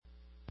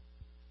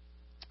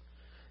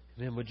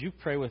Amen. Would you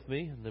pray with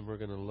me? And then we're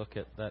going to look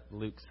at that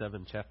Luke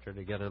 7 chapter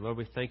together. Lord,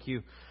 we thank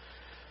you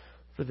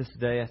for this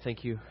day. I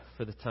thank you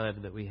for the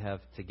time that we have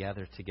to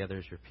gather together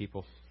as your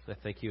people. I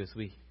thank you as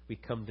we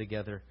come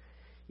together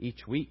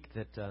each week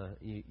that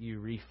you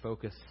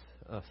refocus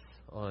us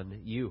on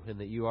you and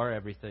that you are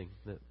everything.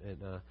 That it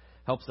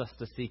helps us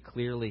to see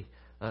clearly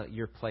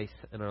your place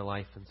in our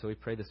life. And so we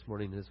pray this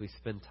morning as we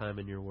spend time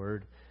in your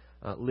word,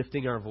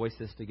 lifting our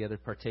voices together,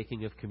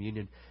 partaking of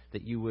communion,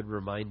 that you would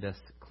remind us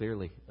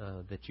clearly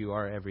that you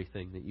are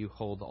everything, that you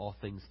hold all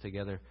things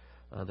together,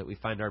 that we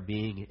find our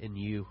being in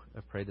you.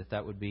 I pray that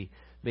that would be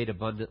made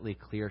abundantly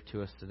clear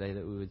to us today,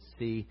 that we would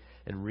see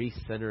and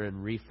recenter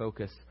and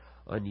refocus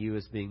on you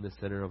as being the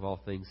center of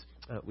all things.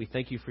 We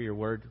thank you for your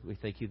word. We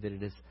thank you that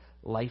it is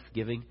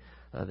life-giving,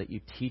 that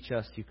you teach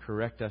us, you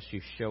correct us,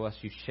 you show us,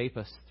 you shape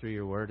us through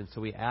your word. And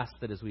so we ask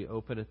that as we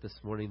open it this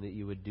morning that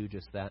you would do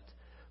just that.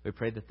 We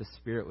pray that the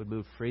Spirit would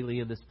move freely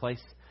in this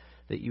place,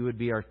 that you would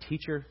be our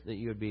teacher, that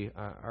you would be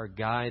our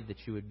guide, that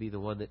you would be the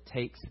one that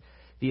takes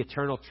the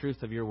eternal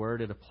truth of your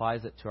word and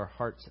applies it to our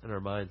hearts and our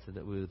minds, and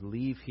that we would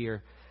leave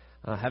here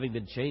having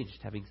been changed,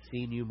 having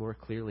seen you more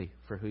clearly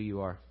for who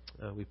you are.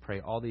 We pray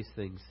all these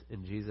things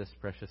in Jesus'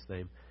 precious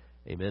name.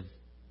 Amen.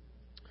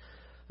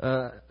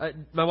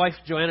 My wife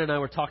Joanna and I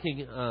were talking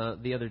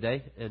the other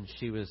day, and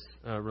she was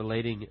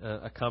relating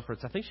a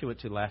conference I think she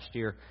went to last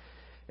year.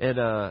 And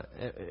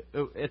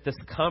at this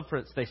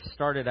conference, they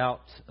started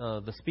out,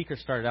 the speaker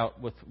started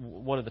out with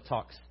one of the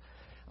talks.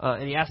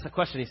 And he asked the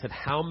question, he said,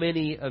 how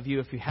many of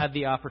you, if you had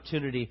the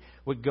opportunity,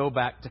 would go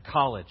back to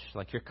college,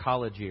 like your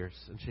college years?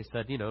 And she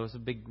said, it was a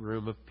big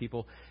room of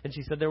people. And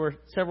she said there were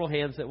several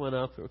hands that went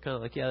up that were kind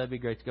of like, yeah, that'd be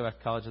great to go back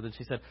to college. And then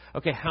she said,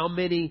 okay, how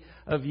many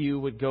of you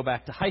would go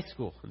back to high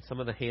school? And some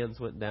of the hands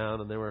went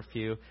down, and there were a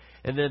few.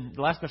 And then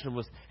the last question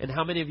was, and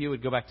how many of you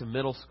would go back to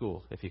middle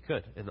school if you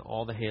could? And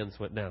all the hands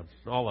went down,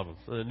 all of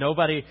them.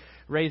 Nobody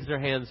raised their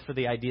hands for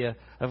the idea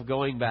of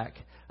going back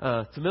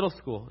to middle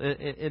school.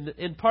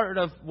 And part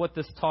of what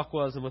this talk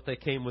was and what they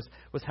came was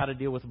how to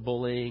deal with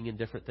bullying and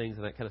different things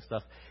and that kind of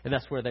stuff. And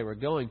that's where they were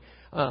going.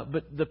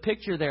 But the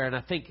picture there, and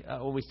I think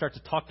when we start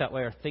to talk that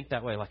way or think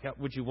that way, like,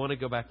 would you want to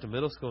go back to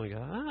middle school? And you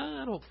go,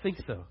 I don't think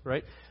so,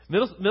 right?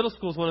 Middle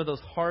school is one of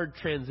those hard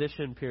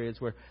transition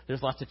periods where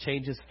there's lots of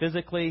changes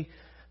physically,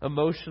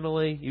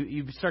 emotionally.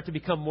 You start to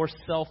become more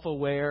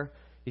self-aware.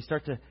 You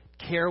start to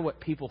care what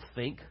people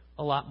think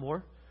a lot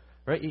more.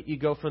 Right? You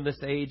go from this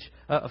age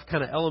of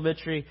kind of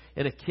elementary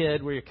and a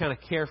kid where you're kind of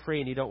carefree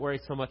and you don't worry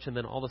so much, and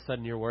then all of a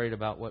sudden you're worried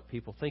about what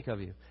people think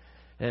of you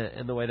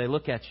and the way they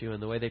look at you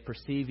and the way they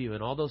perceive you,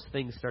 and all those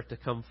things start to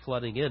come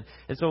flooding in.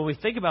 And so when we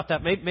think about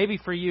that, maybe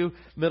for you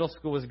middle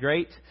school was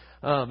great,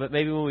 but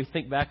maybe when we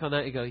think back on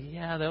that, you go,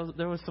 yeah,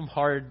 there was some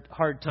hard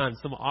times,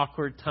 some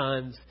awkward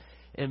times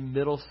in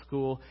middle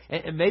school.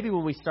 And maybe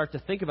when we start to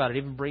think about it,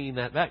 even bringing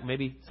that back,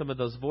 maybe some of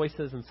those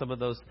voices and some of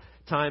those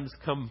times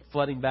come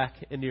flooding back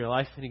into your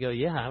life, and you go,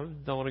 yeah, I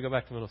don't want to go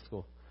back to middle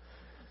school.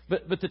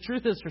 But the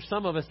truth is, for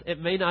some of us, it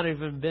may not have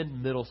even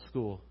been middle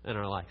school in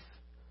our life.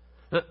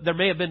 There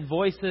may have been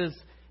voices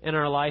in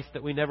our life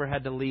that we never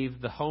had to leave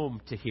the home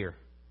to hear,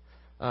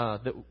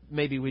 that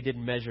maybe we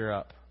didn't measure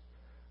up,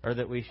 or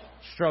that we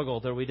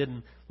struggled, or we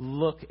didn't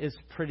look as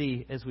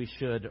pretty as we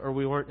should, or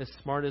we weren't as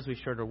smart as we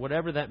should, or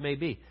whatever that may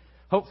be.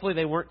 Hopefully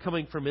they weren't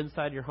coming from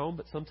inside your home,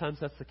 but sometimes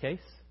that's the case.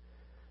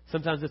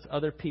 Sometimes it's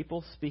other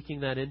people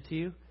speaking that into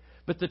you.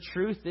 But the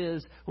truth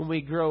is, when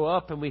we grow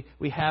up and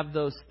we have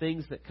those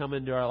things that come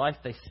into our life,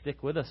 they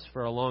stick with us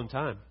for a long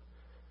time.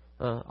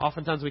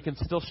 Oftentimes we can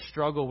still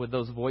struggle with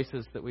those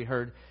voices that we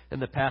heard in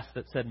the past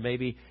that said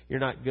maybe you're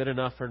not good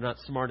enough or not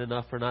smart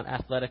enough or not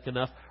athletic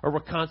enough, or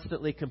we're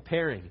constantly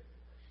comparing.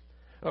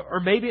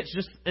 Or maybe it's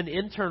just an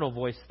internal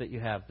voice that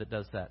you have that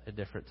does that at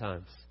different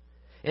times.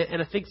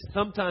 And I think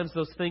sometimes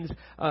those things,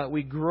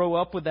 we grow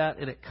up with that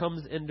and it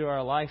comes into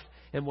our life.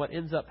 And what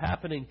ends up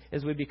happening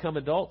as we become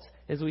adults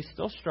is we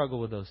still struggle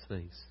with those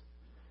things.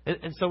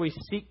 And so we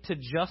seek to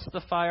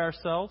justify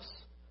ourselves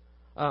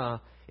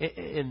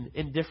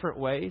in different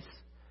ways.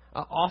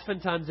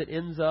 Oftentimes it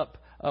ends up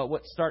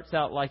what starts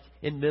out like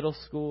in middle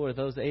school or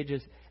those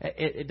ages.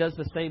 It does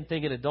the same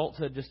thing in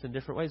adulthood, just in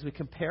different ways. We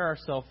compare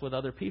ourselves with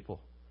other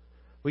people.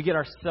 We get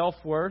our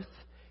self-worth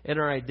and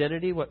our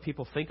identity, what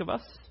people think of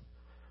us,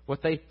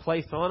 what they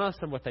place on us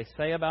and what they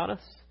say about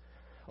us.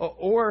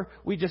 Or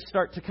we just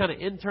start to kind of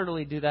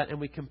internally do that, and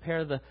we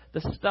compare the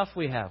stuff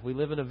we have. We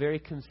live in a very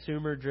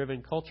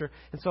consumer-driven culture,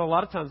 and so a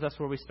lot of times that's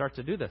where we start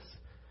to do this.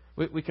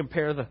 We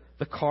compare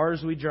the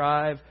cars we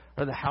drive,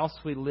 or the house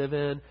we live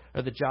in,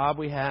 or the job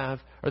we have,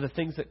 or the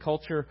things that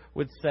culture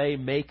would say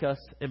make us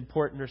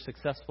important or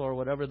successful, or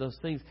whatever those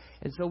things.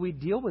 And so we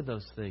deal with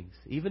those things,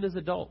 even as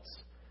adults.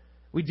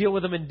 We deal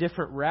with them in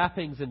different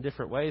wrappings in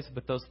different ways,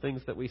 but those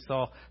things that we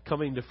saw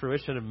coming to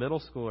fruition in middle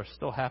school are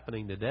still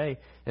happening today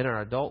in our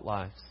adult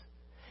lives.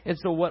 And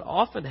so what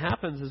often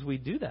happens is we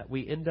do that.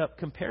 We end up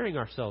comparing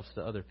ourselves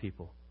to other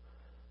people.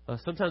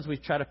 Sometimes we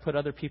try to put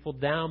other people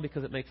down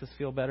because it makes us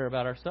feel better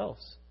about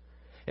ourselves.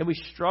 And we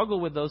struggle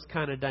with those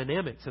kind of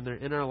dynamics, and they're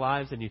in our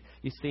lives, and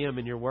you see them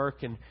in your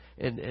work and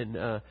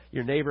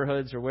your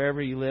neighborhoods or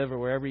wherever you live or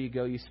wherever you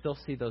go. You still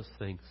see those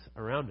things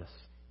around us.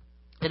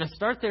 And I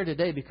start there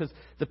today because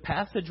the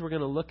passage we're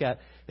going to look at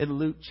in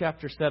Luke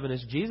chapter 7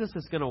 is Jesus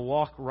is going to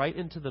walk right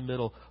into the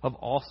middle of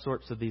all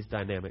sorts of these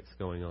dynamics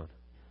going on.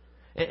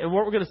 And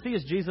what we're going to see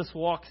as Jesus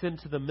walks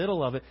into the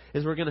middle of it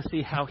is we're going to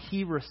see how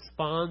he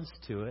responds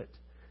to it,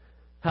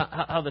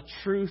 how the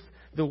truth,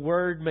 the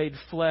Word made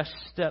flesh,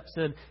 steps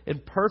in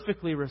and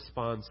perfectly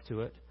responds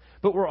to it.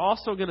 But we're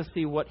also going to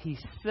see what he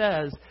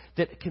says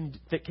that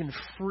can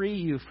free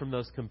you from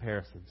those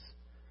comparisons.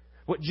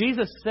 What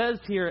Jesus says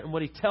here and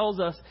what he tells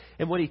us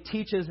and what he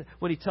teaches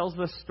when he tells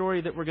this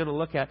story that we're going to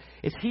look at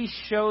is he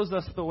shows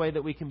us the way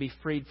that we can be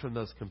freed from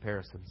those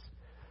comparisons.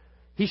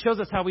 He shows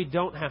us how we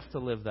don't have to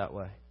live that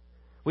way.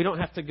 We don't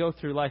have to go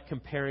through life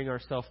comparing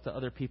ourselves to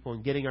other people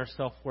and getting our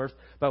self-worth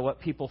by what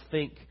people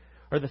think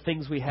or the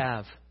things we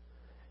have.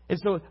 And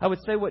so I would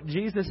say what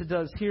Jesus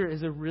does here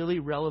is a really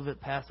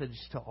relevant passage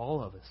to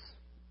all of us.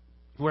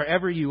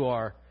 Wherever you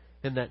are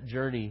in that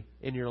journey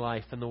in your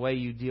life and the way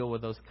you deal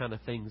with those kind of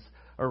things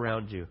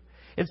around you.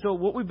 And so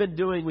what we've been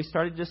doing, we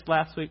started just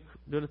last week,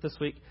 doing it this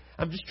week.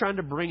 I'm just trying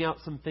to bring out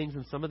some things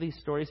in some of these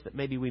stories that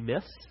maybe we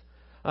miss.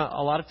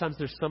 A lot of times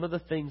there's some of the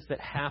things that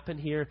happen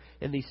here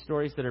in these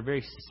stories that are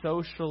very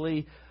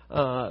socially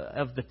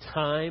of the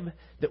time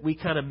that we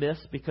kind of miss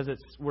because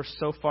we're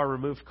so far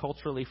removed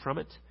culturally from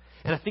it.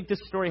 And I think this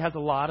story has a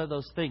lot of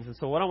those things. And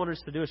so what I want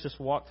us to do is just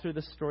walk through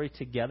this story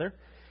together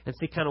and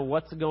see kind of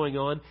what's going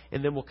on.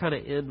 And then we'll kind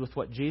of end with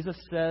what Jesus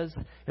says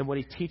and what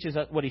he teaches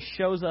us, what he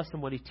shows us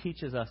and what he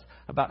teaches us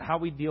about how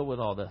we deal with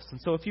all this. And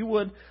so if you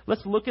would,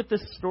 let's look at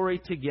this story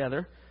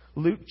together.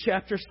 Luke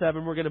chapter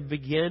 7, we're going to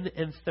begin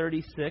in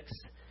 36.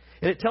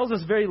 And it tells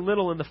us very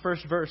little in the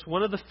first verse.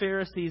 One of the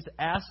Pharisees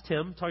asked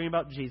him, talking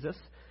about Jesus,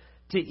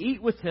 to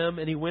eat with him.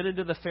 And he went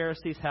into the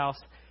Pharisee's house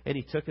and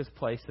he took his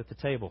place at the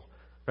table.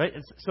 Right?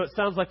 And so it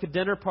sounds like a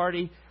dinner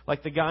party,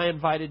 like the guy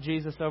invited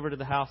Jesus over to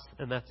the house,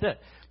 and that's it.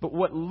 But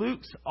what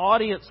Luke's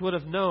audience would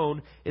have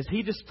known is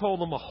he just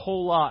told them a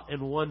whole lot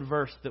in one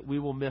verse that we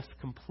will miss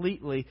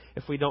completely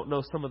if we don't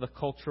know some of the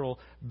cultural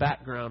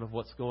background of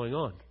what's going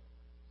on.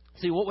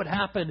 See, what would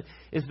happen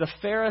is the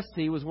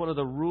Pharisee was one of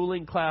the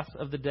ruling class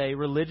of the day,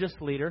 religious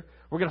leader.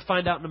 We're going to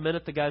find out in a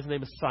minute the guy's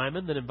name is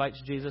Simon that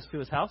invites Jesus to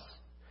his house.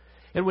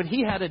 And when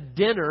he had a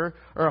dinner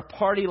or a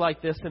party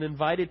like this and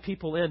invited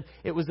people in,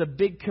 it was a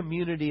big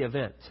community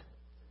event.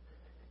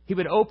 He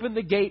would open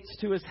the gates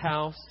to his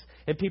house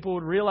and people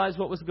would realize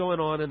what was going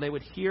on and they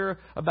would hear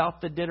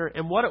about the dinner.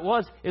 And what it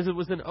was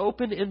an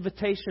open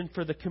invitation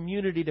for the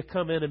community to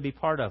come in and be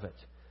part of it.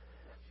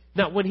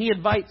 Now, when he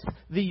invites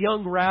the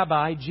young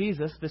rabbi,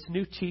 Jesus, this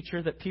new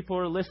teacher that people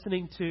are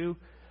listening to,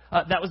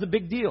 that was a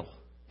big deal.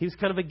 He was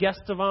kind of a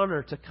guest of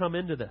honor to come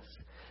into this.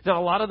 Now,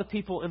 a lot of the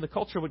people in the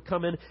culture would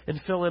come in and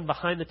fill in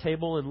behind the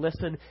table and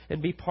listen and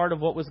be part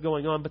of what was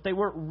going on, but they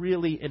weren't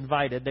really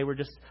invited. They were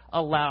just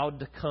allowed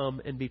to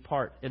come and be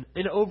part and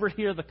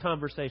overhear the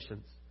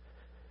conversations.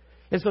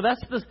 And so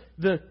that's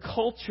the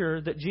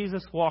culture that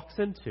Jesus walks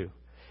into.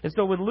 And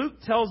so when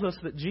Luke tells us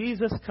that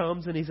Jesus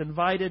comes and he's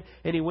invited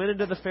and he went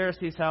into the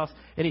Pharisee's house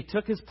and he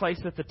took his place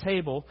at the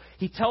table,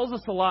 he tells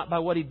us a lot by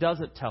what he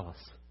doesn't tell us.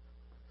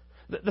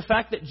 The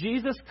fact that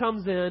Jesus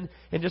comes in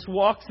and just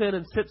walks in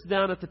and sits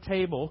down at the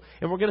table,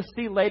 and we're going to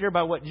see later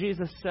by what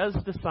Jesus says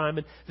to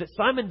Simon, that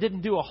Simon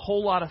didn't do a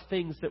whole lot of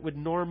things that would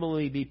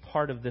normally be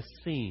part of this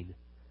scene.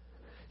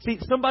 See,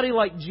 somebody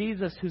like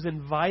Jesus who's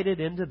invited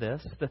into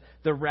this,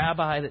 the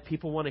rabbi that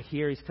people want to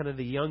hear, he's kind of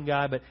the young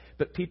guy,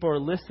 but people are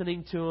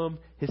listening to him.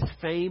 His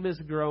fame is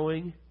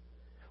growing.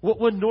 What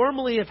would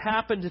normally have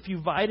happened if you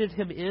invited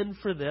him in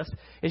for this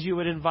is you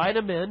would invite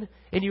him in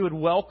and you would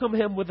welcome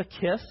him with a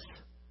kiss.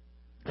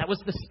 That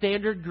was the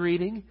standard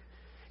greeting.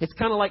 It's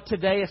kind of like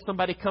today if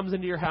somebody comes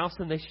into your house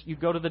and you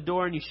go to the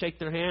door and you shake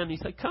their hand and you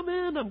say, "Come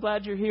in, I'm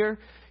glad you're here."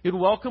 You'd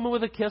welcome them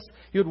with a kiss.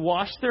 You'd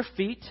wash their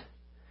feet.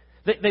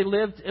 They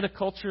lived in a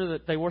culture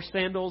that they wore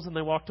sandals and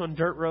they walked on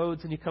dirt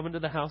roads, and you come into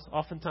the house,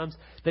 oftentimes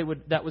that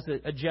was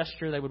a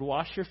gesture. They would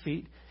wash your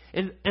feet.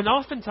 And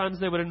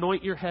oftentimes they would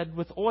anoint your head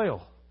with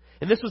oil.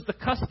 And this was the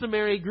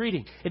customary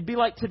greeting. It'd be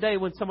like today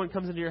when someone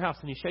comes into your house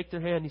and you shake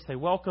their hand and you say,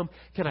 "Welcome,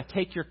 can I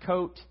take your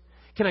coat?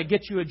 Can I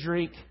get you a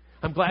drink?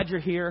 I'm glad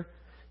you're here."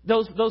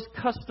 Those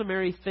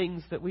customary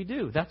things that we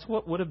do. That's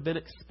what would have been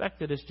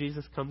expected as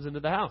Jesus comes into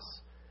the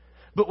house.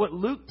 But what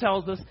Luke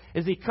tells us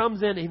is he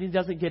comes in and he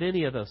doesn't get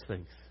any of those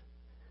things.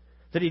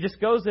 That he just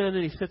goes in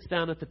and he sits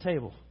down at the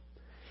table.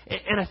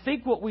 And I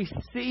think what we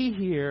see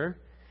here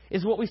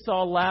is what we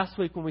saw last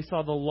week when we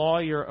saw the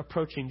lawyer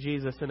approaching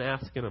Jesus and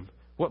asking him,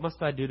 "What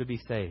must I do to be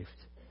saved?"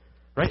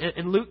 Right?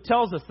 And Luke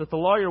tells us that the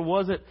lawyer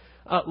wasn't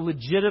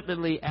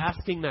legitimately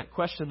asking that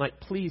question like,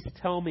 "Please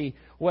tell me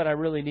what I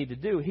really need to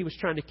do." He was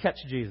trying to catch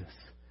Jesus.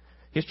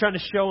 He was trying to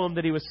show him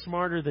that he was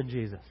smarter than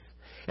Jesus.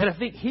 And I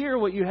think here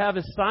what you have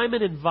is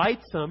Simon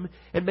invites him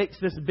and makes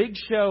this big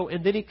show,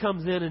 and then he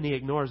comes in and he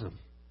ignores him.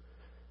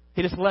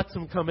 He just lets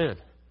him come in.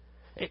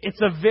 It's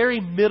a very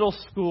middle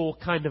school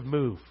kind of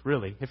move,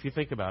 really, if you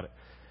think about it.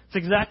 It's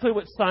exactly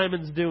what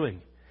Simon's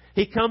doing.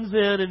 He comes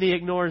in and he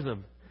ignores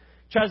him,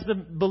 tries to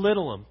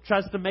belittle him,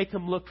 tries to make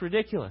him look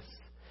ridiculous.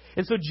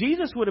 And so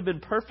Jesus would have been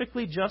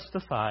perfectly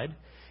justified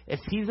if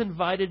he's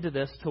invited to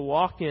this to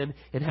walk in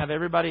and have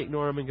everybody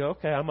ignore him and go,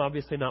 okay, I'm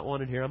obviously not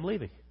wanted here, I'm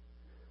leaving.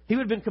 He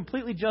would have been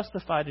completely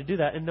justified to do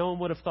that, and no one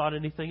would have thought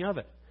anything of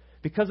it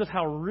because of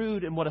how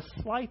rude and what a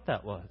slight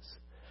that was.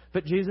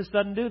 But Jesus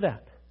doesn't do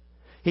that.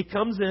 He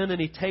comes in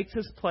and he takes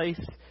his place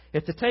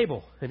at the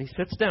table and he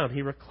sits down.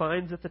 He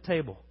reclines at the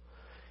table.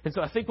 And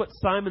so I think what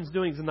Simon's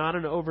doing is not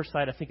an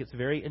oversight. I think it's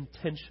very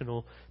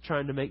intentional,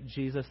 trying to make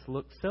Jesus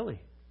look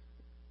silly.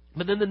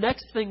 But then the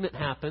next thing that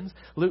happens,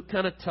 Luke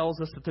kind of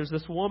tells us that there's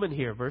this woman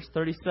here, verse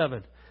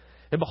 37.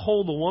 And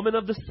behold, a woman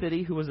of the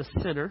city who was a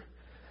sinner,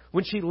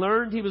 when she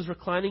learned he was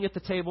reclining at the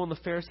table in the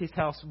Pharisee's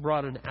house,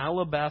 brought an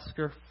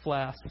alabaster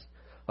flask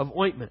of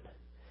ointment.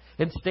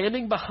 And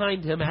standing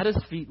behind him at his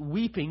feet,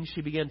 weeping,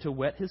 she began to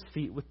wet his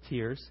feet with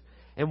tears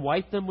and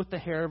wipe them with the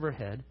hair of her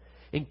head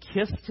and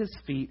kissed his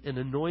feet and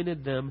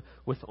anointed them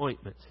with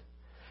ointment.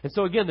 And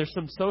so again, there's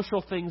some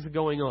social things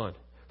going on.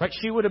 Right?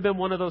 She would have been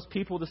one of those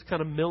people that's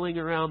kind of milling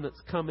around,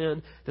 that's come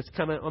in, that's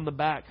kind of on the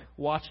back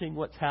watching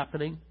what's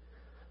happening.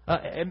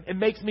 It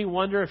makes me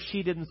wonder if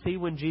she didn't see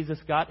when Jesus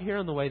got here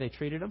and the way they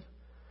treated him.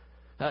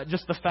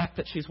 Just the fact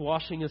that she's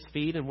washing his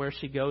feet and where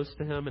she goes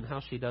to him and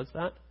how she does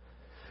that.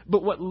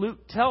 But what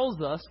Luke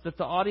tells us that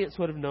the audience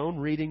would have known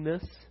reading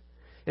this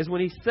is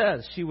when he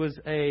says she was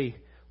a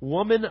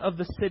woman of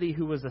the city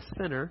who was a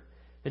sinner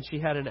and she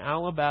had an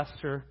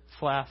alabaster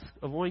flask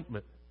of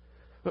ointment.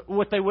 But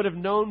what they would have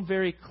known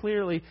very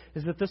clearly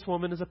is that this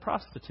woman is a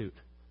prostitute.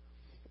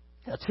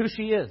 That's who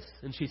she is.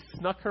 And she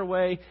snuck her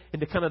way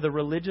into kind of the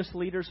religious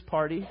leader's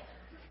party.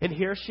 And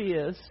here she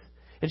is.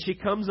 And she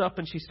comes up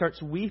and she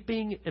starts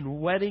weeping and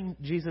wetting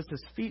Jesus'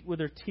 feet with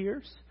her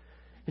tears.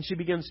 And she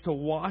begins to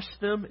wash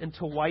them and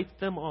to wipe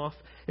them off.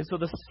 And so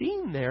the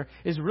scene there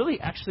is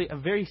really actually a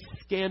very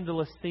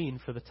scandalous scene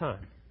for the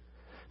time.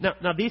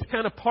 Now, these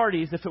kind of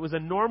parties, if it was a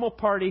normal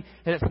party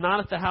and it's not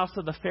at the house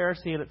of the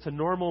Pharisee and it's a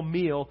normal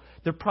meal,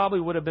 there probably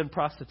would have been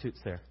prostitutes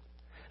there.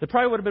 There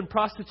probably would have been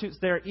prostitutes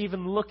there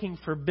even looking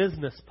for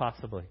business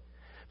possibly.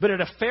 But at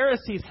a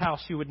Pharisee's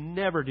house, you would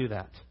never do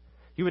that.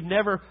 You would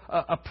never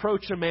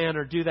approach a man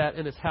or do that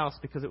in his house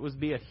because it would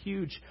be a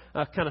huge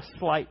kind of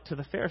slight to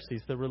the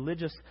Pharisees, the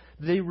religious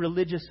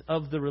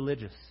of the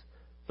religious,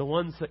 the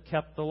ones that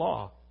kept the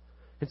law.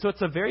 And so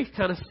it's a very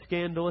kind of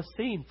scandalous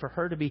scene for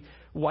her to be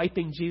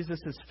wiping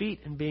Jesus'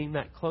 feet and being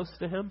that close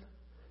to him.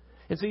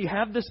 And so you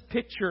have this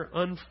picture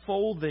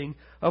unfolding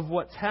of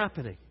what's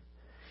happening.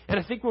 And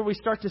I think when we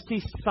start to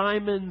see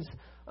Simon's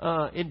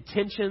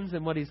intentions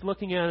and what he's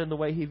looking at and the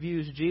way he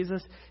views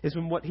Jesus is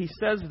when what he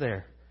says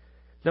there.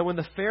 Now when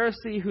the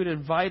Pharisee who'd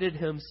invited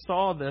him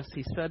saw this,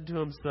 he said to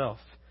himself,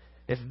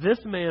 if this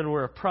man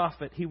were a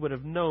prophet, he would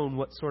have known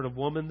what sort of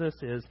woman this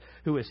is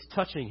who is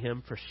touching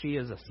him, for she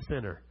is a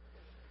sinner.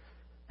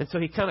 And so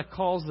he kind of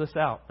calls this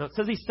out. Now it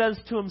says he says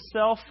to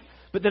himself,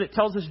 but then it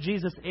tells us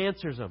Jesus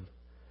answers him.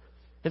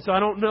 And so I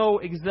don't know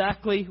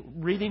exactly,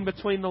 reading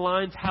between the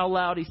lines, how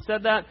loud he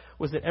said that.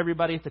 Was it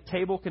everybody at the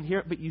table can hear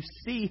it? But you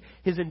see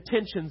his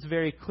intentions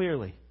very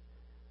clearly.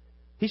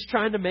 He's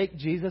trying to make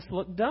Jesus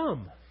look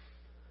dumb.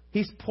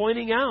 He's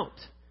pointing out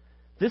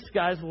this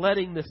guy's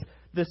letting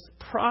this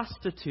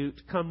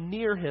prostitute come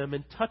near him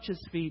and touch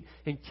his feet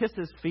and kiss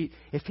his feet.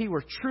 If he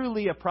were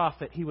truly a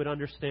prophet, he would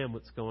understand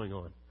what's going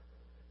on.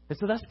 And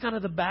so that's kind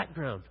of the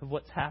background of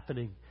what's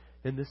happening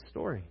in this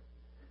story.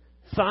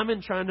 Simon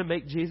trying to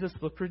make Jesus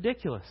look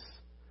ridiculous.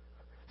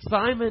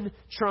 Simon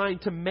trying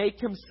to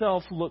make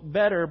himself look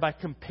better by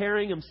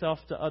comparing himself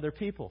to other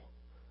people.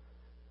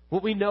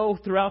 What we know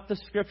throughout the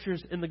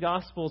Scriptures in the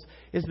Gospels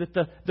is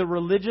that the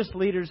religious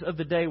leaders of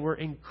the day were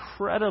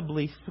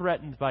incredibly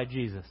threatened by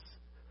Jesus.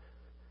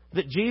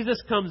 That Jesus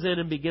comes in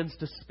and begins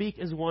to speak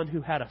as one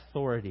who had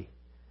authority.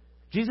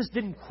 Jesus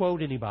didn't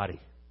quote anybody.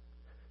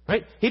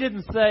 Right? He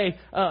didn't say,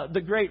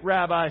 the great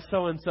rabbi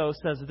so-and-so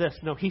says this.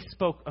 No, he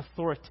spoke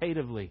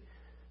authoritatively.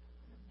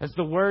 As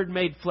the Word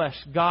made flesh,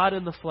 God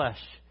in the flesh.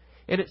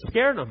 And it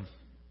scared them.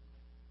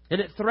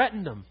 And it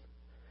threatened them.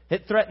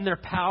 It threatened their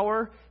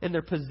power and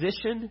their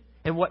position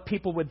and what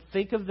people would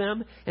think of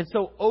them. And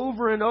so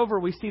over and over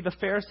we see the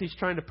Pharisees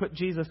trying to put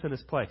Jesus in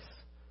his place.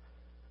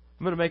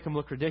 I'm going to make him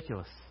look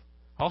ridiculous.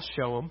 I'll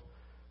show him.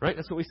 Right?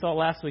 That's what we saw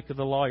last week with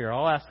the lawyer.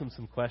 I'll ask him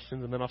some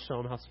questions and then I'll show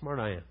him how smart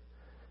I am.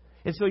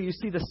 And so you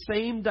see the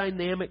same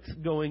dynamics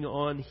going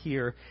on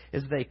here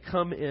as they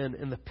come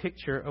in the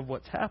picture of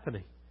what's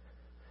happening.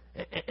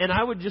 And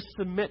I would just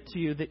submit to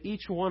you that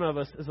each one of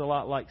us is a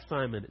lot like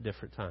Simon at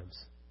different times.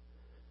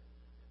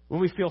 When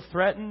we feel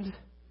threatened,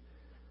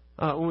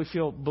 when we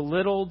feel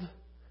belittled,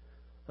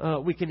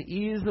 we can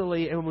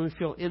easily, and when we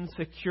feel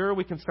insecure,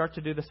 we can start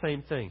to do the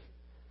same thing.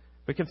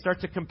 We can start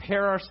to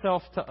compare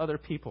ourselves to other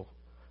people.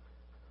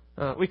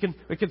 We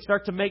can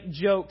start to make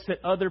jokes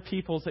at other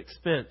people's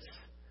expense.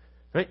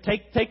 Right?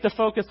 Take the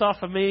focus off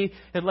of me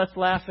and let's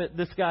laugh at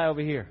this guy over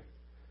here.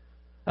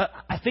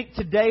 I think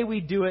today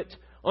we do it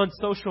on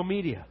social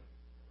media.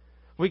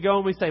 We go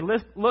and we say,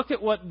 look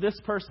at what this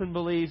person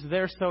believes.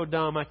 They're so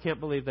dumb. I can't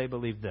believe they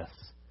believe this.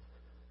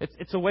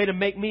 It's a way to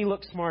make me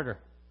look smarter.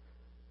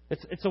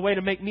 It's a way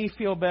to make me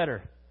feel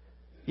better.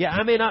 Yeah,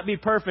 I may not be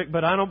perfect,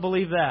 but I don't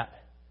believe that.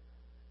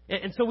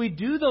 And so we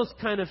do those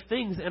kind of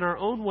things in our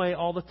own way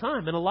all the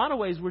time. In a lot of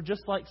ways, we're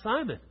just like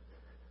Simon.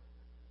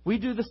 We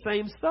do the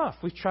same stuff.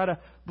 We try to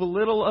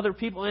belittle other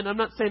people. And I'm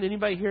not saying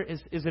anybody here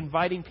is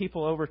inviting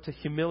people over to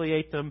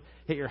humiliate them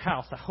at your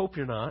house. I hope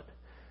you're not.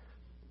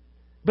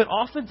 But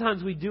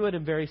oftentimes we do it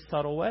in very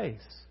subtle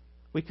ways.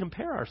 We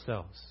compare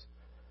ourselves.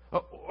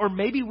 Or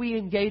maybe we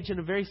engage in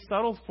a very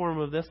subtle form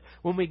of this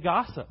when we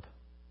gossip.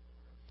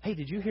 Hey,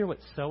 did you hear what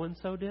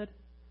so-and-so did?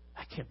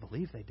 I can't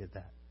believe they did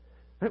that.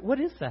 Right? What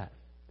is that?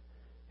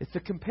 It's a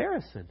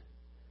comparison.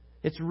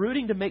 It's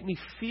rooting to make me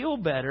feel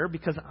better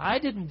because I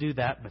didn't do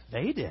that, but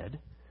they did.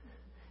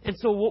 And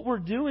so what we're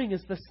doing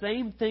is the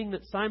same thing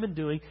that Simon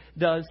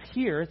does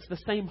here. It's the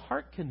same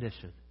heart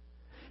condition.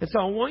 And so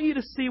I want you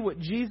to see what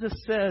Jesus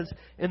says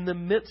in the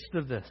midst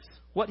of this,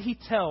 what He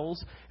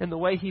tells and the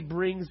way He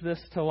brings this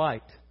to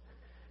light.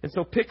 And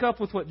so pick up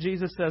with what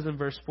Jesus says in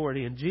verse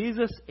 40. And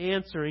Jesus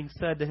answering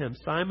said to him,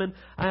 Simon,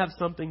 I have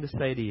something to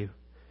say to you.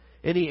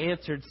 And he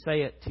answered,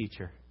 say it,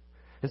 teacher.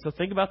 And so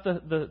think about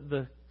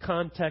the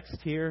context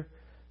here.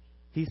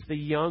 He's the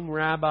young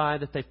rabbi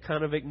that they've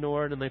kind of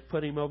ignored, and they've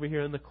put him over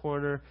here in the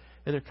corner,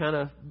 and they're kind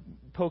of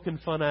poking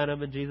fun at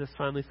him. And Jesus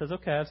finally says,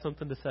 okay, I have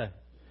something to say.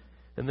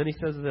 And then he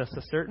says this,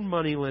 a certain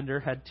moneylender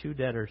had 2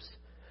 debtors.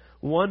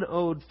 One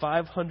owed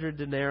 500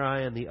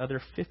 denarii and the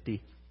other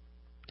 50.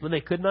 When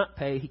they could not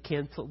pay, he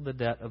canceled the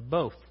debt of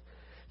both.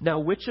 Now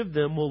which of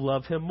them will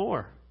love him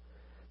more?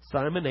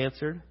 Simon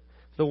answered,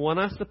 the one,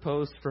 I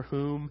suppose, for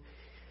whom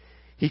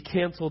he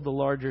canceled the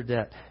larger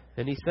debt.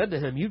 And he said to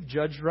him, you've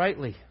judged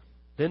rightly.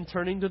 Then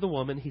turning to the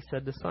woman, he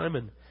said to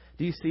Simon,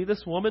 do you see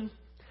this woman?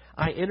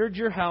 I entered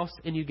your house,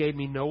 and you gave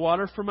me no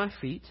water for my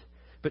feet,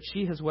 but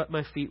she has wet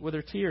my feet with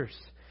her tears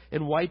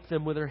and wiped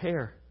them with her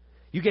hair.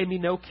 You gave me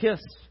no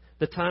kiss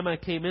the time I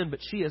came in, but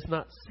she has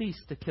not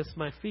ceased to kiss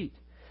my feet.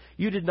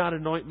 You did not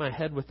anoint my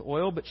head with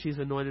oil, but she's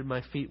anointed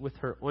my feet with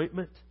her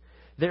ointment.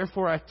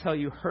 Therefore I tell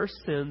you, her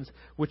sins,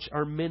 which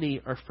are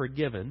many, are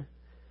forgiven.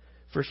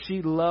 For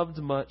she loved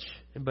much,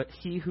 but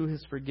he who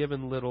has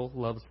forgiven little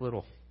loves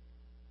little.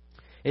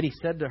 And he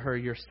said to her,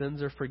 your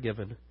sins are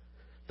forgiven.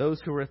 Those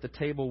who were at the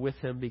table with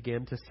him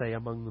began to say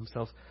among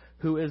themselves,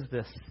 who is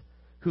this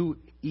who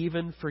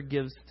even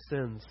forgives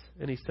sins?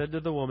 And he said to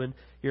the woman,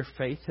 your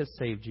faith has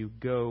saved you.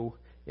 Go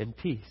in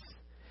peace.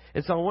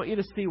 And so I want you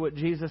to see what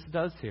Jesus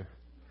does here.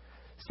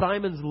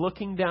 Simon's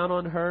looking down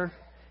on her.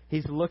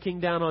 He's looking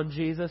down on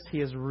Jesus. He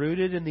is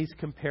rooted in these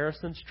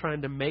comparisons,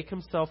 trying to make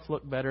himself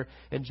look better.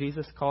 And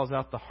Jesus calls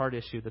out the heart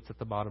issue that's at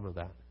the bottom of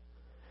that.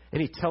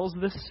 And he tells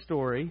this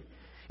story.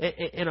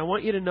 And I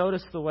want you to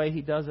notice the way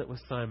he does it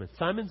with Simon.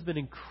 Simon's been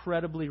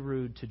incredibly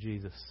rude to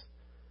Jesus.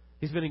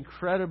 He's been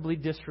incredibly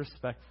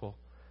disrespectful.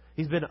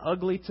 He's been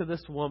ugly to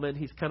this woman.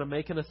 He's kind of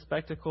making a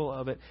spectacle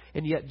of it.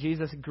 And yet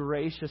Jesus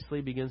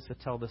graciously begins to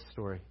tell this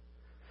story.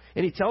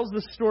 And he tells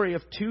the story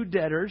of 2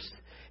 debtors.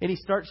 And he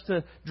starts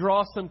to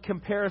draw some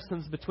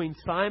comparisons between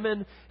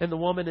Simon and the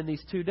woman and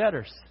these 2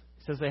 debtors.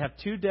 He says they have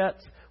 2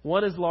 debts.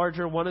 One is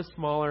larger, one is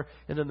smaller.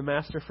 And then the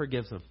master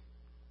forgives them.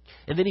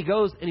 And then he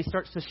goes and he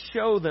starts to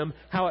show them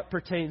how it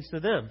pertains to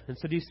them. And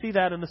so do you see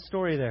that in the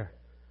story there?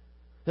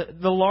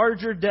 The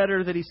larger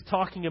debtor that he's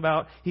talking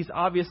about, he's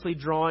obviously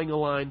drawing a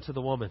line to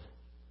the woman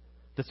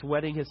that's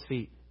wetting his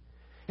feet.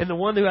 And the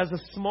one who has a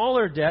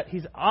smaller debt,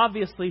 he's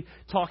obviously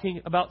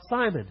talking about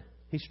Simon.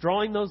 He's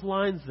drawing those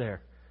lines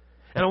there.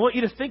 And I want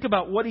you to think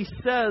about what he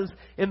says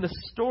in the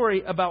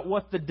story about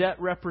what the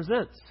debt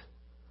represents.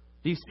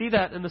 Do you see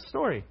that in the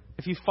story?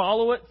 If you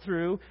follow it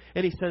through,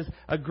 and he says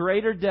a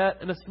greater debt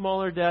and a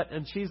smaller debt,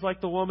 and she's like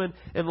the woman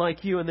and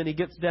like you, and then he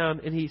gets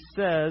down and he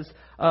says,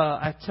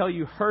 I tell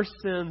you, her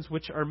sins,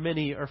 which are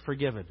many, are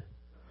forgiven.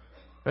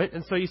 Right?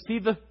 And so you see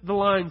the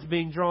lines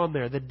being drawn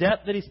there. The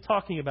debt that he's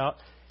talking about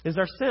is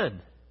our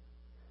sin.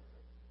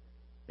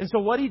 And so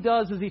what he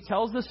does is he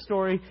tells this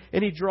story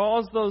and he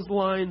draws those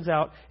lines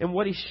out. And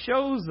what he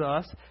shows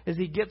us is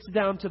he gets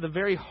down to the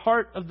very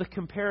heart of the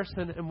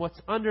comparison. And what's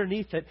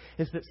underneath it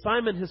is that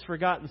Simon has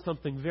forgotten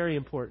something very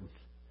important.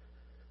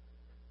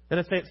 And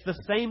I say it's the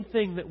same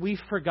thing that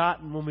we've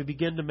forgotten when we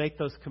begin to make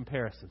those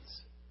comparisons.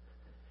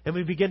 And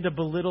we begin to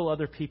belittle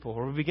other people.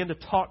 Or we begin to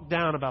talk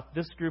down about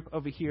this group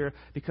over here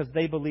because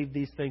they believe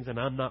these things and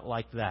I'm not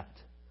like that.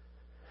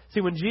 See,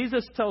 when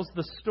Jesus tells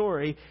the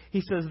story, he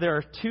says there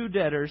are 2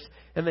 debtors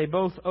and they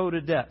both owed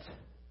a debt.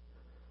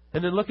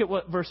 And then look at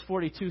what verse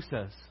 42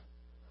 says.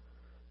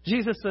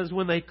 Jesus says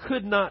when they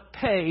could not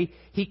pay,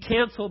 he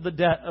canceled the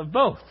debt of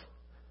both.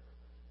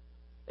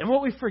 And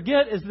what we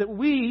forget is that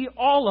we,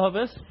 all of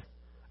us,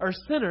 are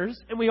sinners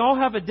and we all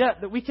have a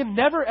debt that we can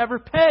never, ever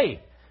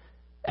pay.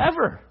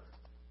 Ever.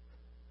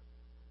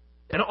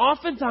 And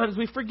oftentimes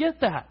we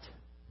forget that.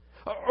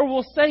 Or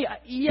we'll say,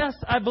 yes,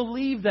 I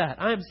believe that.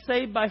 I am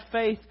saved by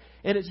faith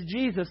and it's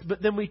Jesus, but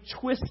then we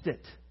twist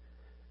it.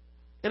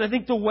 And I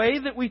think the way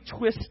that we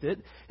twist it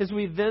is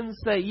we then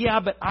say, yeah,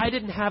 but I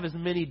didn't have as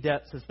many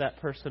debts as that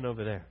person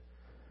over there.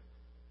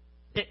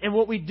 And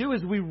what we do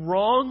is we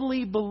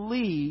wrongly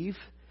believe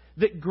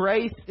that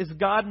grace is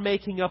God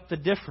making up the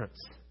difference.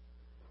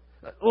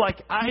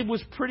 Like, I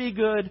was pretty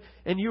good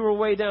and you were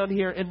way down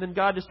here, and then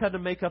God just had to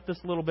make up this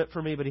little bit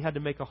for me, but He had to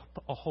make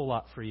a whole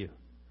lot for you.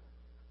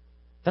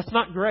 That's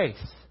not grace.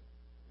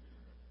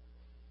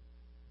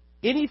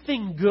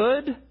 Anything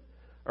good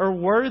or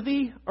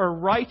worthy or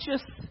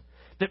righteous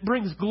that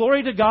brings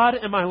glory to God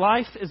in my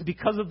life is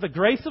because of the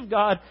grace of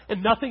God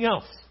and nothing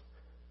else.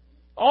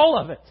 All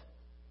of it.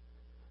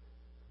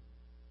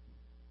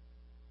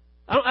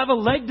 I don't have a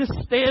leg to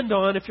stand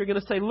on if you're going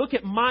to say, look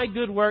at my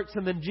good works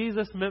and then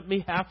Jesus met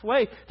me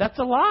halfway. That's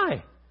a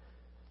lie.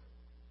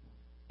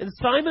 And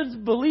Simon's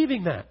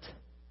believing that.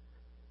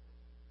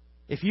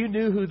 If you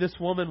knew who this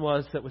woman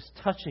was that was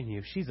touching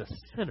you, she's a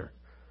sinner.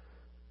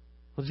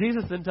 Well,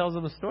 Jesus then tells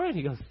him the story and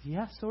he goes,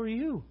 yeah, so are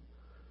you.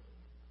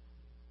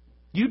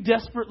 You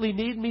desperately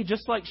need me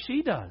just like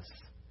she does.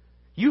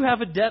 You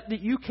have a debt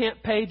that you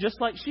can't pay just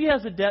like she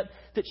has a debt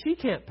that she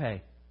can't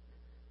pay.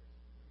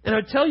 And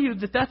I tell you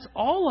that that's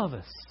all of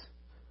us.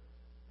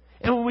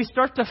 And when we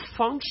start to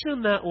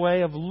function that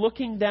way of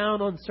looking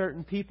down on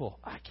certain people,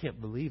 I can't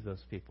believe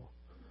those people.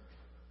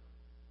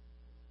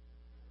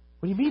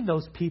 What do you mean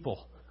those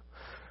people?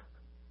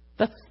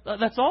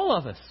 That's all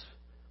of us.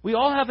 We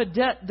all have a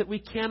debt that we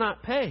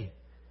cannot pay.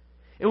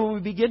 And when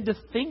we begin to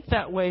think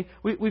that way,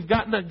 we've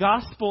gotten a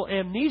gospel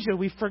amnesia.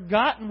 We've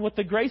forgotten what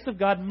the grace of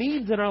God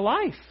means in our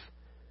life.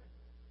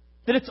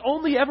 That it's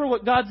only ever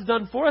what God's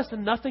done for us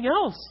and nothing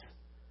else.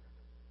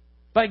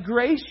 By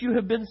grace you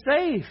have been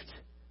saved.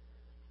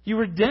 You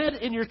were dead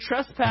in your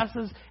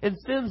trespasses and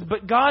sins,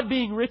 but God,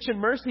 being rich in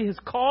mercy, has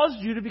caused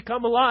you to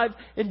become alive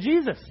in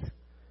Jesus.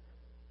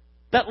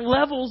 That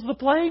levels the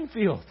playing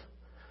field.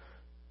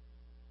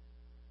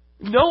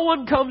 No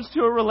one comes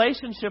to a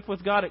relationship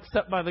with God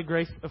except by the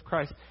grace of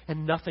Christ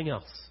and nothing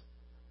else.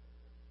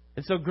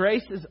 And so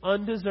grace is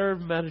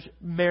undeserved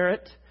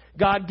merit.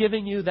 God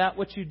giving you that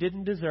which you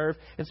didn't deserve.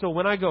 And so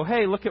when I go,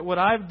 hey, look at what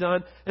I've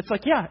done, it's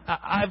like, yeah,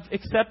 I've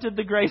accepted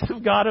the grace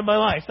of God in my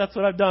life. That's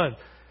what I've done.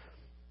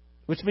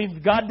 Which means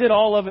God did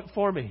all of it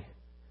for me.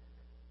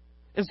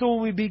 And so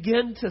when we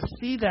begin to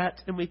see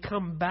that and we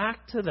come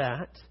back to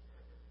that,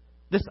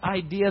 this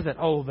idea that,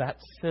 oh, that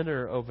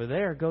sinner over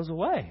there goes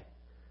away.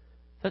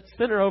 That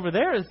sinner over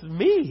there is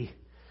me.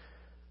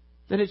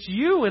 That it's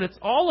you and it's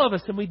all of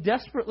us, and we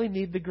desperately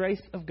need the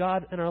grace of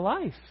God in our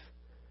life.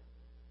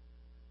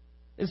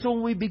 And so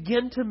when we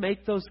begin to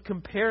make those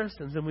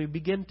comparisons and we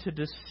begin to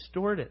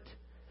distort it,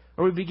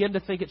 or we begin to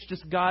think it's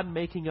just God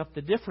making up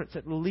the difference,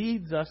 it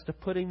leads us to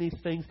putting these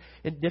things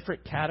in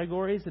different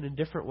categories and in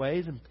different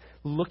ways and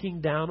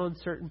looking down on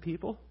certain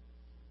people.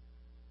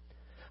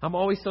 I'm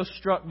always so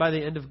struck by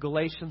the end of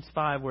Galatians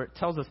 5 where it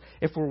tells us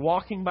if we're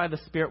walking by the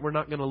Spirit, we're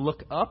not going to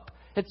look up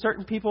at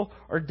certain people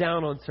or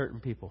down on certain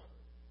people.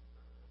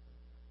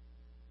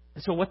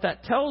 And so what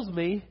that tells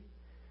me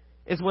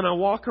is when I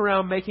walk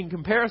around making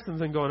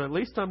comparisons and going, at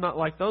least I'm not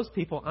like those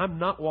people, I'm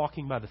not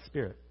walking by the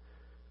Spirit.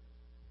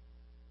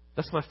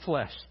 That's my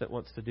flesh that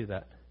wants to do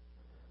that.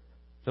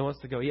 That wants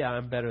to go, yeah,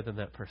 I'm better than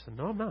that person.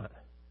 No, I'm not.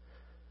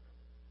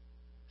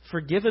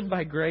 Forgiven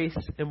by grace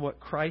and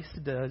what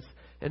Christ does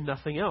and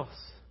nothing else.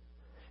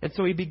 And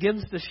so he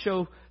begins to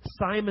show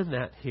Simon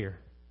that here.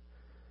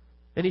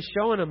 And he's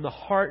showing him the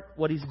heart,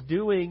 what he's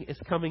doing is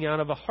coming out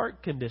of a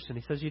heart condition.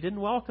 He says, you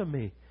didn't welcome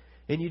me,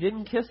 and you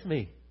didn't kiss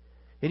me,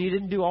 and you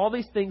didn't do all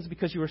these things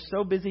because you were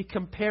so busy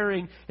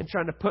comparing and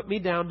trying to put me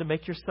down to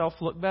make yourself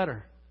look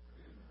better.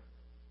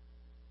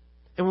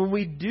 And when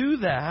we do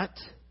that,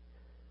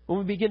 when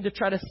we begin to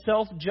try to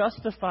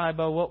self-justify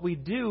by what we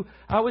do,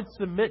 I would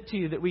submit to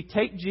you that we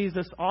take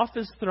Jesus off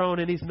His throne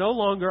and He's no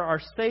longer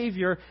our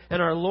Savior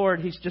and our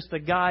Lord. He's just a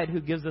guide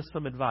who gives us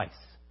some advice.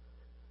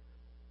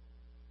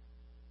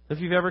 If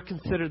you've ever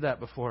considered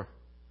that before.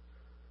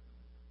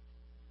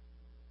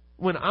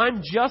 When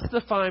I'm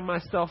justifying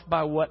myself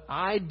by what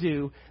I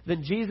do,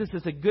 then Jesus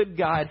is a good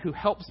guide who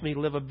helps me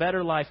live a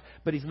better life,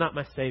 but He's not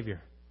my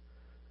Savior.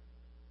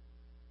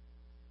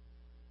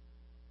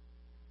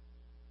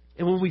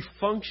 And when we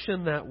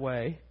function that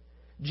way,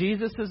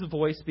 Jesus'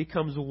 voice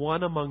becomes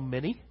one among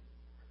many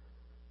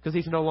because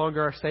He's no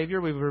longer our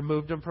Savior. We've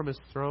removed Him from His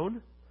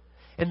throne.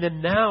 And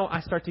then now I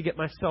start to get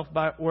my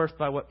self-worth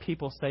by what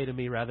people say to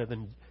me rather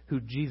than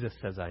who Jesus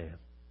says I am.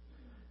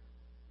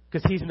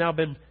 Because He's now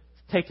been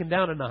taken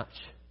down a notch.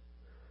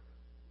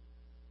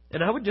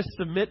 And I would just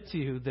submit to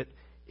you that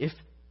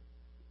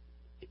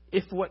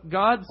if what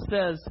God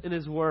says in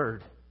His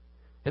Word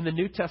in the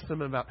New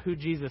Testament about who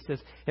Jesus is,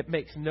 it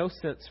makes no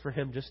sense for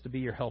Him just to be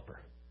your helper.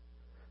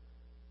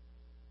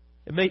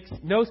 It makes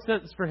no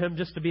sense for Him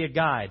just to be a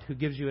guide who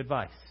gives you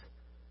advice.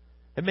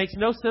 It makes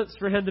no sense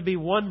for Him to be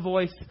one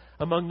voice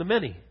among the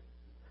many.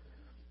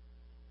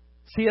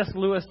 C.S.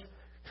 Lewis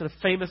kind of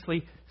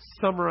famously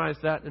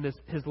summarized that in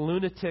his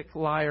lunatic,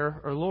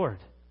 liar, or Lord.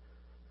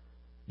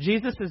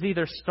 Jesus is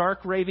either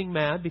stark raving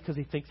mad because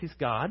He thinks He's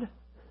God,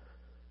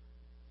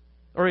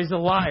 Or he's a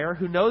liar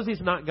who knows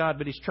he's not God,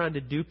 but he's trying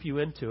to dupe you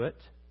into it.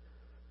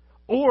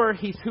 Or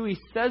he's who he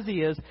says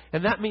he is,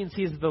 and that means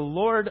he's the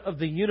Lord of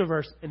the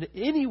universe in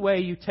any way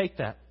you take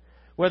that.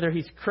 Whether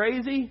he's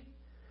crazy,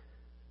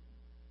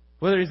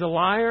 whether he's a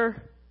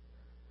liar,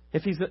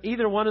 if he's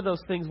either one of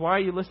those things, why are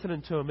you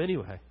listening to him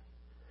anyway?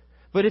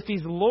 But if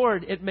he's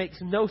Lord, it makes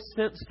no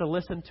sense to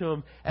listen to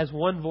him as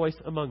one voice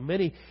among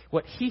many.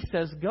 What he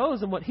says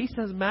goes, and what he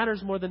says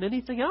matters more than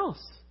anything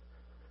else.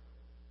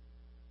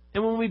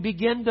 And when we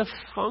begin to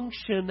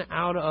function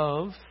out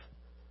of,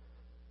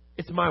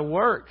 it's my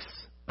works,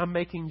 I'm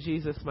making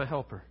Jesus my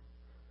helper.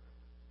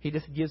 He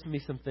just gives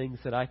me some things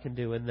that I can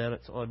do, and then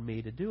it's on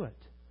me to do it.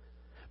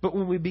 But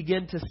when we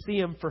begin to see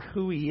him for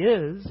who he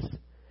is,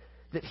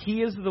 that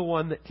he is the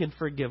one that can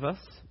forgive us,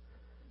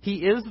 he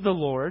is the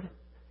Lord,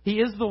 he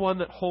is the one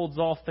that holds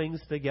all things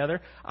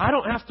together, I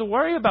don't have to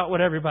worry about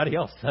what everybody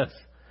else says.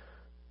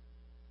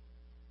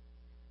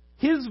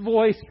 His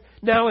voice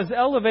now is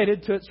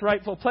elevated to its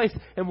rightful place,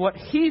 and what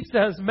he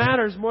says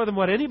matters more than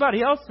what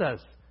anybody else says.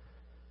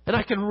 And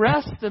I can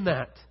rest in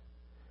that.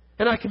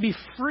 And I can be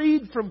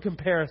freed from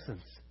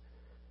comparisons.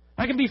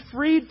 I can be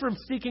freed from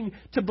seeking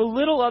to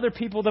belittle other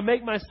people to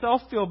make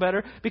myself feel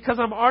better, because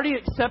I'm already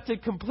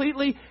accepted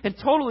completely and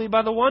totally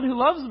by the one who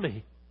loves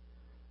me,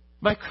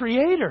 my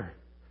Creator.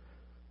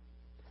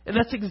 And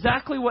that's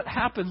exactly what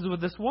happens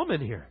with this woman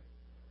here.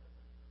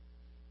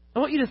 I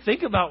want you to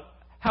think about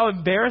how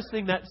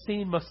embarrassing that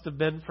scene must have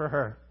been for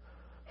her.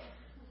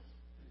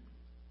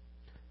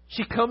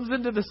 She comes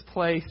into this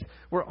place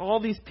where all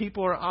these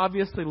people are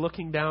obviously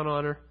looking down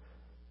on her.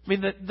 I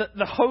mean,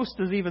 the host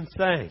is even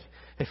saying,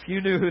 if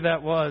you knew who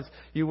that was,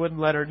 you wouldn't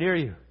let her near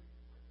you.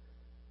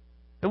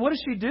 And what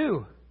does she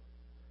do?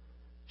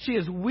 She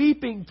is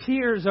weeping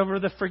tears over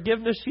the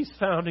forgiveness she's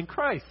found in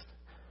Christ.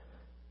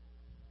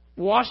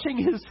 Washing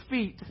his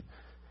feet,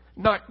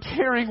 not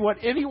caring what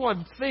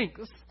anyone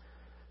thinks.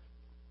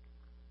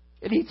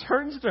 And he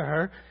turns to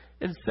her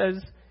and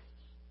says,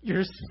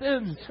 your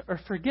sins are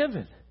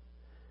forgiven.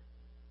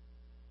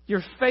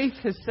 Your faith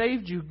has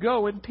saved you.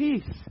 Go in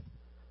peace.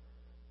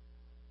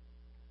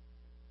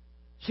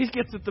 She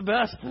gets it the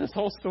best in this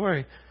whole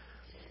story.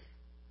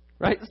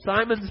 Right?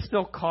 Simon's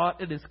still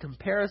caught in his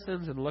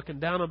comparisons and looking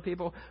down on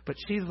people. But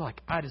she's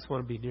like, I just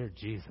want to be near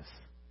Jesus.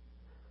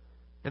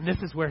 And this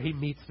is where he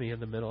meets me in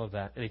the middle of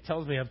that. And he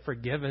tells me I'm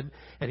forgiven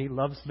and he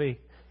loves me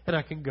and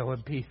I can go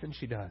in peace. And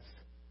she does.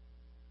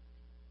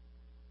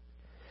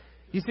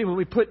 You see, when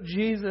we put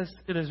Jesus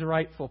in his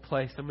rightful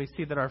place and we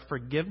see that our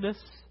forgiveness,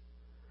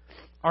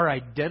 our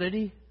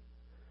identity,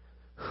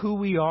 who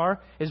we are,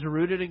 is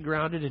rooted and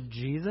grounded in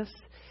Jesus,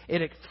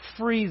 it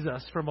frees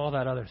us from all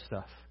that other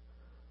stuff.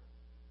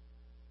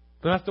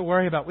 We don't have to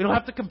worry about it. We don't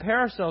have to compare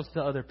ourselves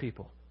to other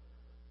people.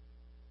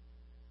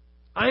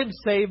 I am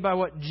saved by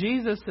what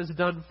Jesus has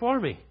done for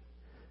me.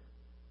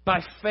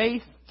 By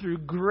faith through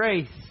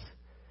grace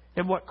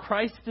and what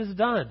Christ has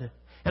done.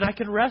 And I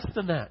can rest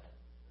in that.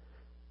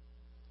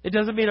 It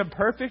doesn't mean I'm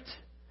perfect.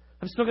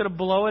 I'm still going to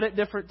blow it at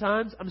different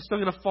times. I'm still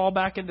going to fall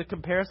back into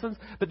comparisons.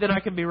 But then I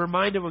can be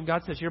reminded when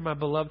God says, you're my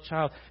beloved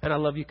child and I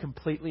love you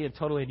completely and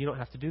totally, and you don't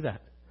have to do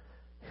that.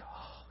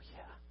 Oh, yeah.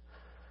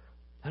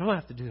 I don't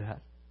have to do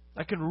that.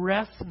 I can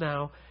rest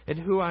now in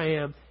who I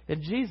am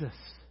in Jesus.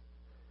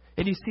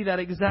 And you see that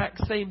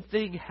exact same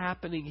thing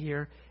happening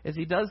here as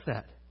he does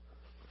that.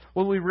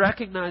 When we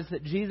recognize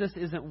that Jesus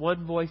isn't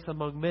one voice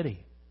among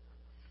many,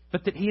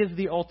 but that he is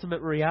the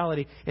ultimate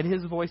reality and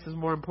his voice is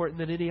more important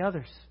than any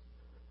others.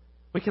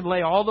 We can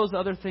lay all those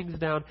other things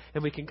down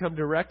and we can come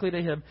directly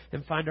to him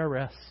and find our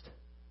rest.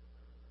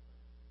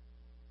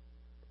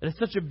 And it's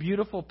such a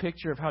beautiful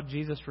picture of how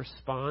Jesus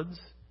responds.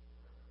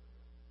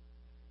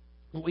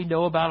 What we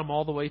know about him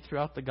all the way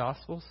throughout the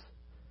Gospels.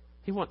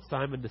 He wants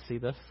Simon to see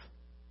this.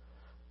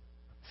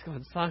 He's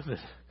going, Simon,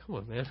 come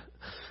on, man.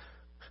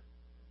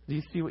 Do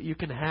you see what you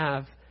can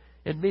have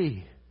in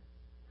me?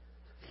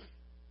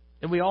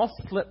 And we all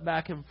slip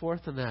back and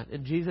forth in that.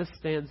 And Jesus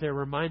stands there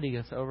reminding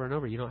us over and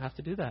over, you don't have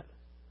to do that.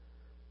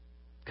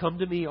 Come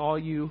to me, all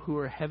you who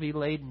are heavy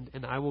laden,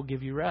 and I will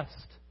give you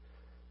rest.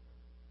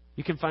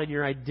 You can find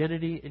your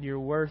identity and your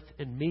worth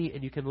in me,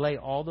 and you can lay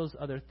all those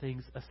other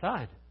things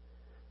aside.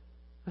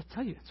 I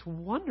tell you, it's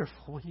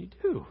wonderful when you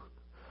do.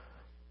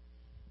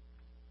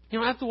 You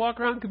don't have to walk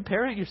around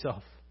comparing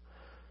yourself.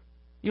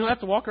 You don't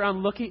have to walk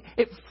around looking.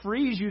 It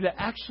frees you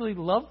to actually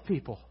love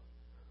people.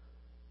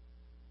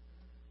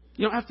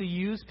 You don't have to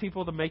use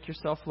people to make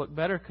yourself look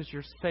better because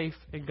you're safe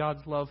in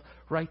God's love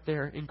right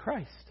there in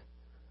Christ.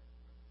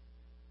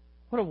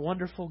 What a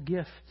wonderful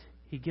gift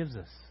he gives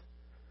us.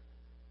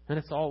 And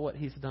it's all what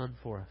he's done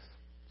for us.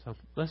 So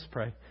let's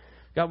pray.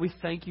 God, we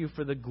thank you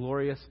for the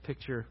glorious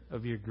picture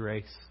of your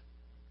grace.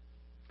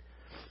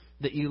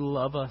 That you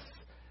love us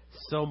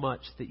so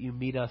much that you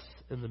meet us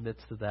in the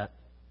midst of that.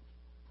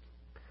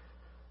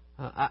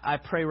 I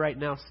pray right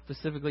now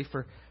specifically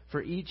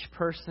for each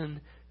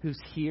person who's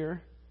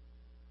here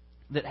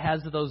that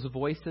has those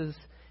voices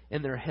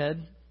in their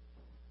head,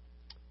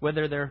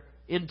 whether they're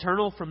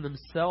internal from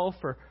themselves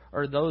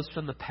or those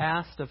from the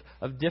past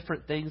of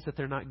different things that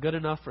they're not good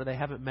enough or they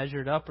haven't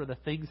measured up, or the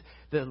things,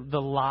 the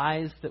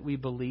lies that we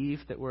believe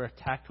that we're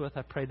attacked with,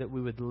 I pray that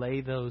we would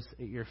lay those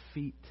at your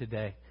feet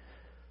today.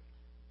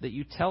 That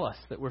you tell us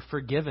that we're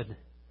forgiven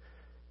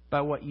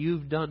by what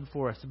you've done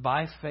for us,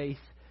 by faith,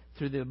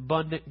 through the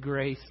abundant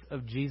grace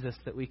of Jesus,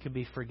 that we can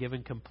be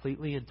forgiven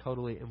completely and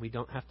totally, and we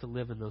don't have to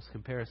live in those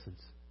comparisons.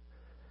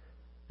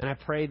 And I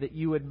pray that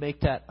you would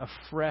make that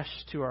afresh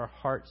to our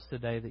hearts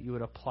today, that you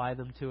would apply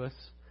them to us.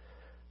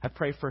 I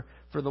pray for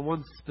the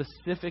ones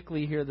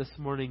specifically here this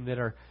morning that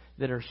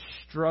are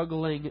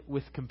struggling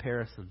with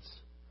comparisons,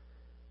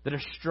 that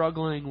are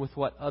struggling with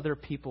what other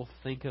people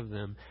think of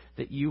them,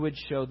 that you would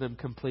show them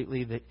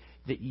completely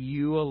that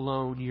you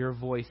alone, your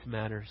voice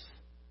matters.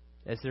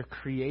 As their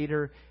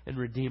Creator and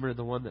Redeemer,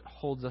 the one that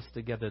holds us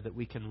together, that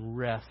we can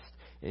rest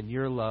in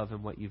your love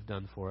and what you've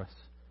done for us.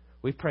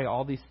 We pray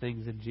all these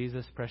things in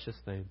Jesus' precious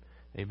name.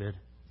 Amen.